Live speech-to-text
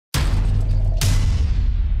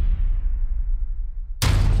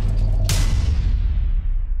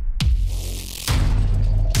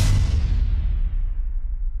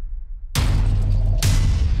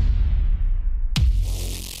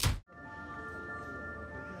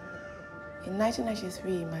In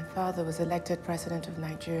 1993, my father was elected president of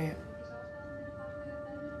Nigeria.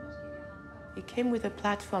 He came with a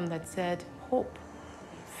platform that said, hope,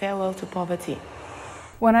 farewell to poverty.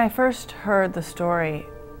 When I first heard the story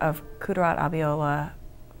of Hafsat Abiola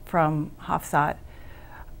from Hafsat,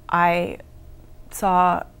 I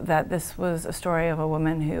saw that this was a story of a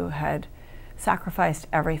woman who had sacrificed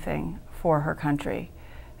everything for her country.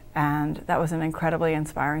 And that was an incredibly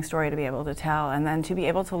inspiring story to be able to tell. And then to be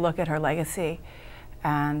able to look at her legacy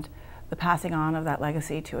and the passing on of that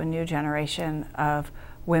legacy to a new generation of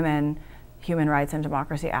women, human rights and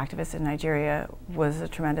democracy activists in Nigeria was a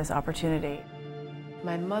tremendous opportunity.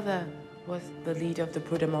 My mother was the leader of the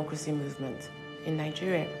pro-democracy movement in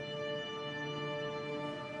Nigeria.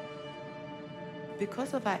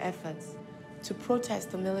 Because of our efforts to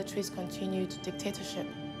protest the military's continued dictatorship,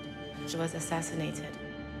 she was assassinated.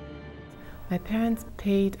 My parents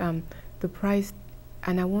paid the price,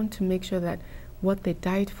 and I want to make sure that what they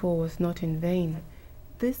died for was not in vain.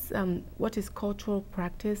 This, what is cultural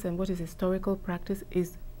practice and what is historical practice,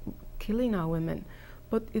 is killing our women.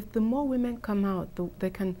 But if the more women come out, they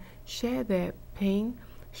can share their pain,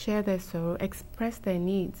 share their sorrow, express their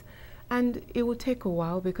needs. And it will take a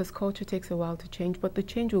while because culture takes a while to change, but the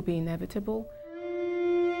change will be inevitable.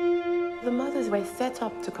 The mothers were set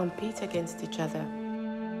up to compete against each other.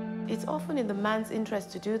 It's often in the man's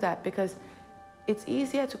interest to do that because it's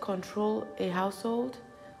easier to control a household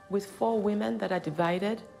with 4 women that are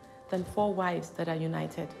divided than 4 wives that are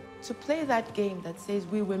united. To play that game that says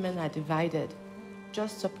we women are divided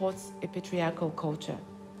just supports a patriarchal culture.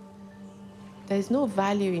 There is no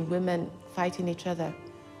value in women fighting each other.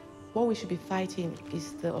 What we should be fighting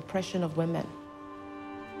is the oppression of women.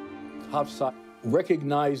 Hafsat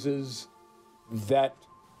recognizes that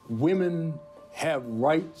women have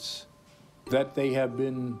rights that they have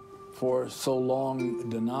been for so long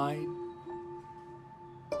denied.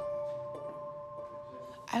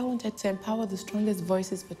 I wanted to empower the strongest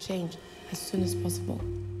voices for change as soon as possible.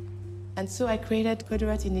 And so I created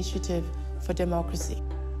Kudirat Initiative for Democracy.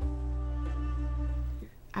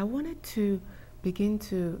 I wanted to begin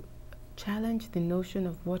to challenge the notion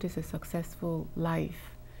of what is a successful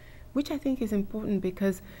life, which I think is important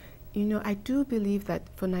because, you know, I do believe that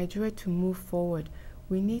for Nigeria to move forward,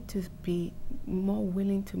 we need to be more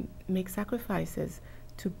willing to make sacrifices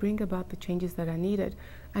to bring about the changes that are needed.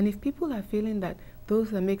 And if people are feeling that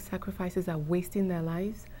those that make sacrifices are wasting their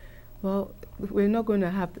lives, well, we're not going to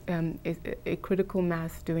have a critical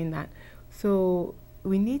mass doing that. So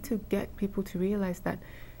we need to get people to realize that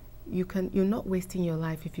you're not wasting your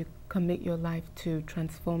life if you commit your life to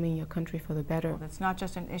transforming your country for the better. It's not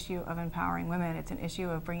just an issue of empowering women, it's an issue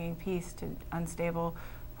of bringing peace to unstable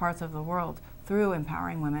parts of the world through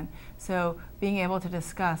empowering women. So being able to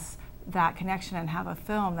discuss that connection and have a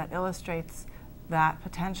film that illustrates that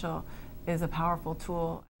potential is a powerful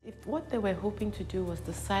tool. If what they were hoping to do was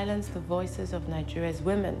to silence the voices of Nigeria's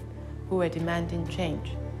women who were demanding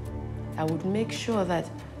change, I would make sure that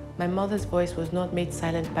my mother's voice was not made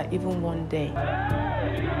silent by even one day.